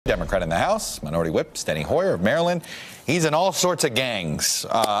Democrat in the House, Minority Whip Steny Hoyer of Maryland. He's in all sorts of gangs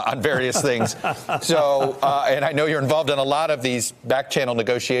on various things. So, and I know you're involved in a lot of these back-channel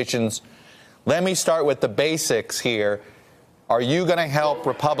negotiations. Let me start with the basics here. Are you going to help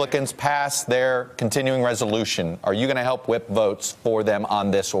Republicans pass their continuing resolution? Are you going to help whip votes for them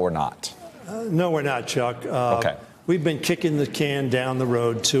on this or not? No, we're not, Chuck. Okay. We've been kicking the can down the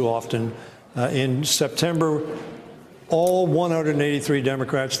road too often. In September, all 183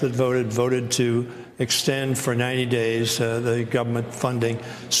 Democrats that voted to extend for 90 days the government funding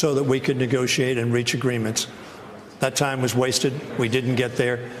so that we could negotiate and reach agreements. That time was wasted. We didn't get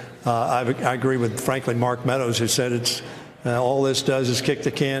there. I agree with, frankly, Mark Meadows, who said it's all this does is kick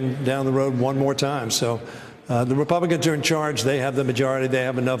the can down the road one more time. So the Republicans are in charge. They have the majority. They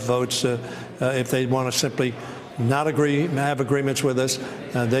have enough votes. If they want to simply not have agreements with us,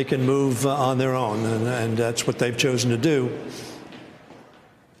 they can move on their own, and that's what they've chosen to do.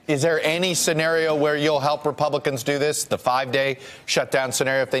 Is there any scenario where you'll help Republicans do this, the 5-day shutdown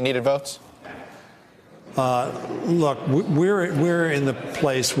scenario, if they needed votes? Look, we're in the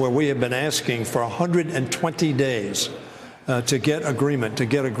place where we have been asking for 120 days to get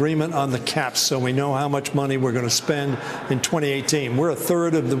agreement on the caps, so we know how much money we're going to spend in 2018. We're a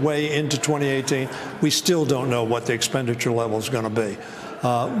third of the way into 2018. We still don't know what the expenditure level is going to be.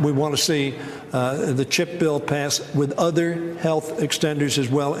 We want to see the CHIP bill pass with other health extenders as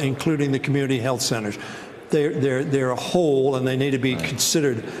well, including the community health centers. They're a whole, and they need to be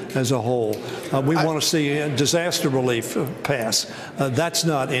considered as a whole. We want to see disaster relief pass. That's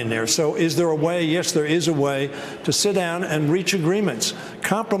not in there. So is there a way? Yes, there is a way to sit down and reach agreements,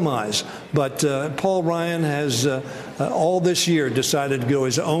 compromise. But Paul Ryan has all this year decided to go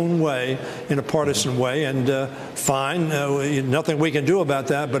his own way in a partisan way, and fine, nothing we can do about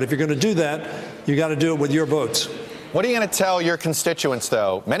that. But if you're going to do that, you got to do it with your votes. What are you going to tell your constituents,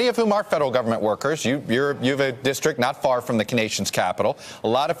 though, many of whom are federal government workers? You have a district not far from the nation's capital. A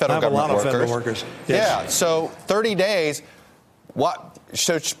lot of federal government workers. Federal workers. Yes. Yeah. So 30 days.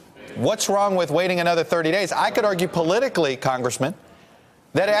 What's wrong with waiting another 30 days? I could argue politically, Congressman,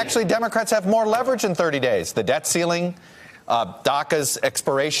 that actually Democrats have more leverage in 30 days. The debt ceiling, DACA's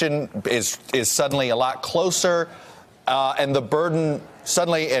expiration is suddenly a lot closer, and the burden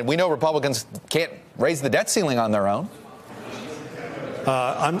suddenly, and we know Republicans can't raise the debt ceiling on their own.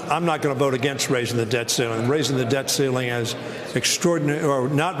 I'm not going to vote against raising the debt ceiling. Raising the debt ceiling has extraordinary, or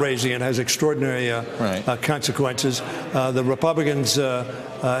not raising it has extraordinary consequences. The Republicans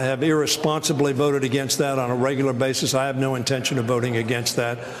have irresponsibly voted against that on a regular basis. I have no intention of voting against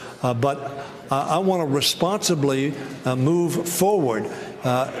that. But I want to responsibly move forward.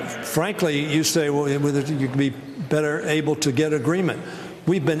 Frankly, you say, well, you could be better able to get agreement.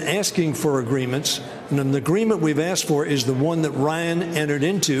 We've been asking for agreements, and the agreement we've asked for is the one that Ryan entered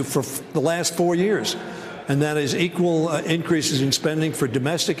into for the last 4 years, and that is equal increases in spending for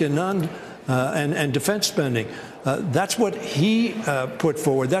domestic and and defense spending. That's what he put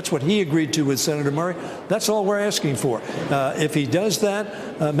forward. That's what he agreed to with Senator Murray. That's all we're asking for. If he does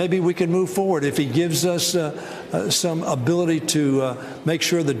that, maybe we can move forward. If he gives us some ability to make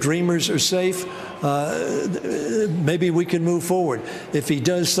sure the Dreamers are safe, maybe we can move forward. If he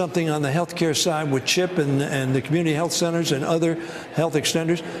does something on the health care side with CHIP and the community health centers and other health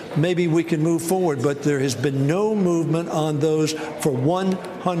extenders, maybe we can move forward. But there has been no movement on those for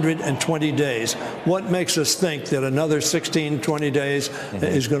 120 days. What makes us think that another 16, 20 days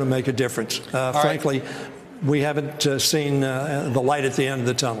is going to make a difference? Frankly, we haven't seen the light at the end of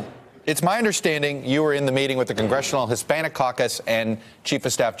the tunnel. It's my understanding you were in the meeting with the Congressional Hispanic Caucus and Chief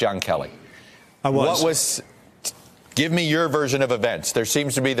of Staff John Kelly. I was. Give me your version of events. There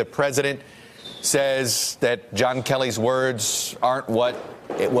seems to be the president says that John Kelly's words aren't what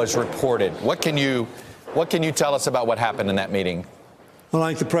it was reported. What can you tell us about what happened in that meeting? Well, I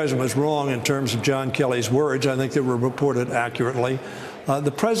think the president was wrong in terms of John Kelly's words. I think they were reported accurately.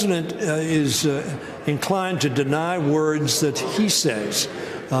 The president is inclined to deny words that he says,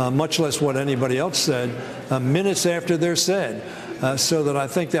 much less what anybody else said, minutes after they're said. So that I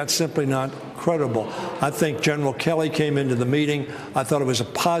think that's simply not credible. I think General Kelly came into the meeting. I thought it was a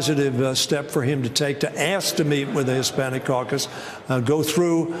positive step for him to take, to ask to meet with the Hispanic Caucus, go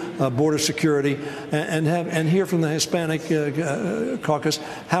through border security, and hear from the Hispanic Caucus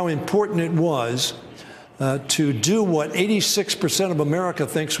how important it was to do what 86% of America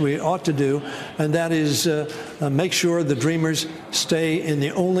thinks we ought to do, and that is make sure the Dreamers stay in the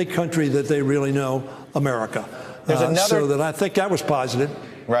only country that they really know, America. So that I think that was positive.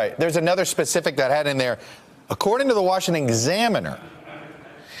 Right. There's another specific that I had in there. According to the Washington Examiner,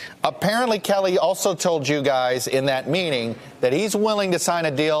 apparently Kelly also told you guys in that meeting that he's willing to sign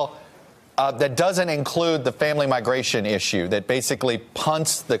a deal that doesn't include the family migration issue, that basically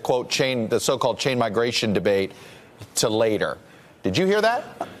punts the quote the so-called chain migration debate to later. Did you hear that?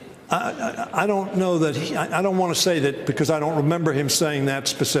 I don't know that I don't want to say that because I don't remember him saying that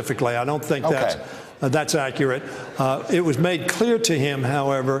specifically. I don't think that's accurate. It was made clear to him,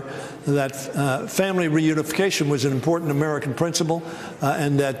 however, that family reunification was an important American principle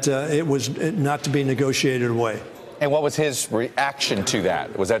and that it was not to be negotiated away. And what was his reaction to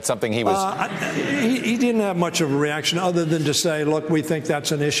that? Was that something he was? He didn't have much of a reaction other than to say, look, we think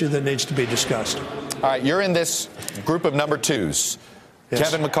that's an issue that needs to be discussed. All right, you're in this group of number twos. Yes.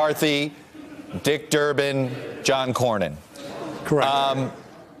 Kevin McCarthy, Dick Durbin, John Cornyn. Correct.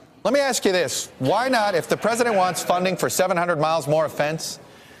 Let me ask you this. Why not, if the president wants funding for 700 miles more of fence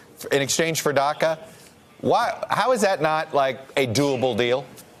in exchange for DACA, how is that not like a doable deal?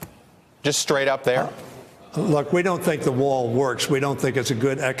 Just straight up there? Look, we don't think the wall works. We don't think it's a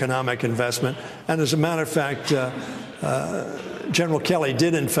good economic investment. And as a matter of fact, General Kelly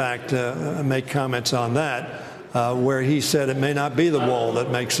did, in fact, make comments on that, where he said it may not be the wall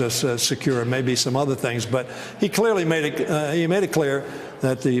that makes us secure. It may be some other things. But he clearly made it clear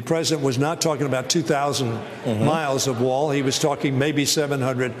that the president was not talking about 2,000 miles of wall. He was talking maybe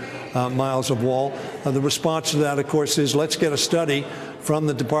 700 miles of wall. The response to that, of course, is let's get a study from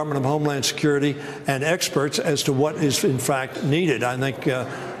the Department of Homeland Security and experts as to what is in fact needed. I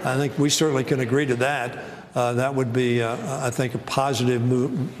think we certainly can agree to that. That would be, I think, a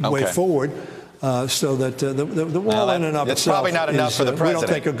positive way forward. So that the wall in and of itself, it's probably not enough for the president. We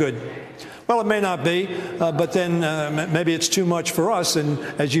don't think a good. Well, it may not be, but then maybe it's too much for us. And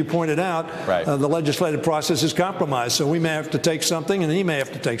as you pointed out, the legislative process is compromised. So we may have to take something, and he may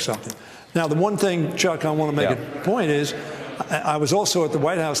have to take something. Now, the one thing, Chuck, I want to make a point is, I was also at the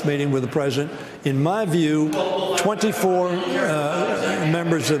White House meeting with the president. In my view, 24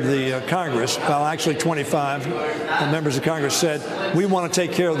 members of the Congress, well, actually 25 members of Congress said, we want to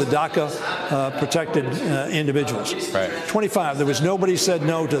take care of the DACA protected individuals. 25. There was nobody said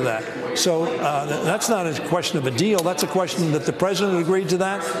no to that. So that's not a question of a deal. That's a question that the president agreed to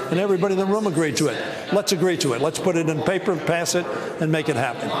that, and everybody in the room agreed to it. Let's agree to it. Let's put it in paper, pass it, and make it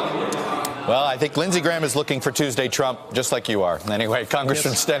happen. Well, I think Lindsey Graham is looking for Tuesday Trump, just like you are. Anyway,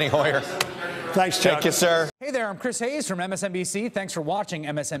 Congressman Steny Hoyer. Thanks, Chuck. Thank you, sir. Hey there, I'm Chris Hayes from MSNBC. Thanks for watching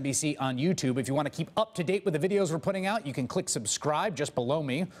MSNBC on YouTube. If you want to keep up to date with the videos we're putting out, you can click subscribe just below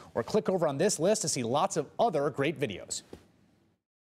me or click over on this list to see lots of other great videos.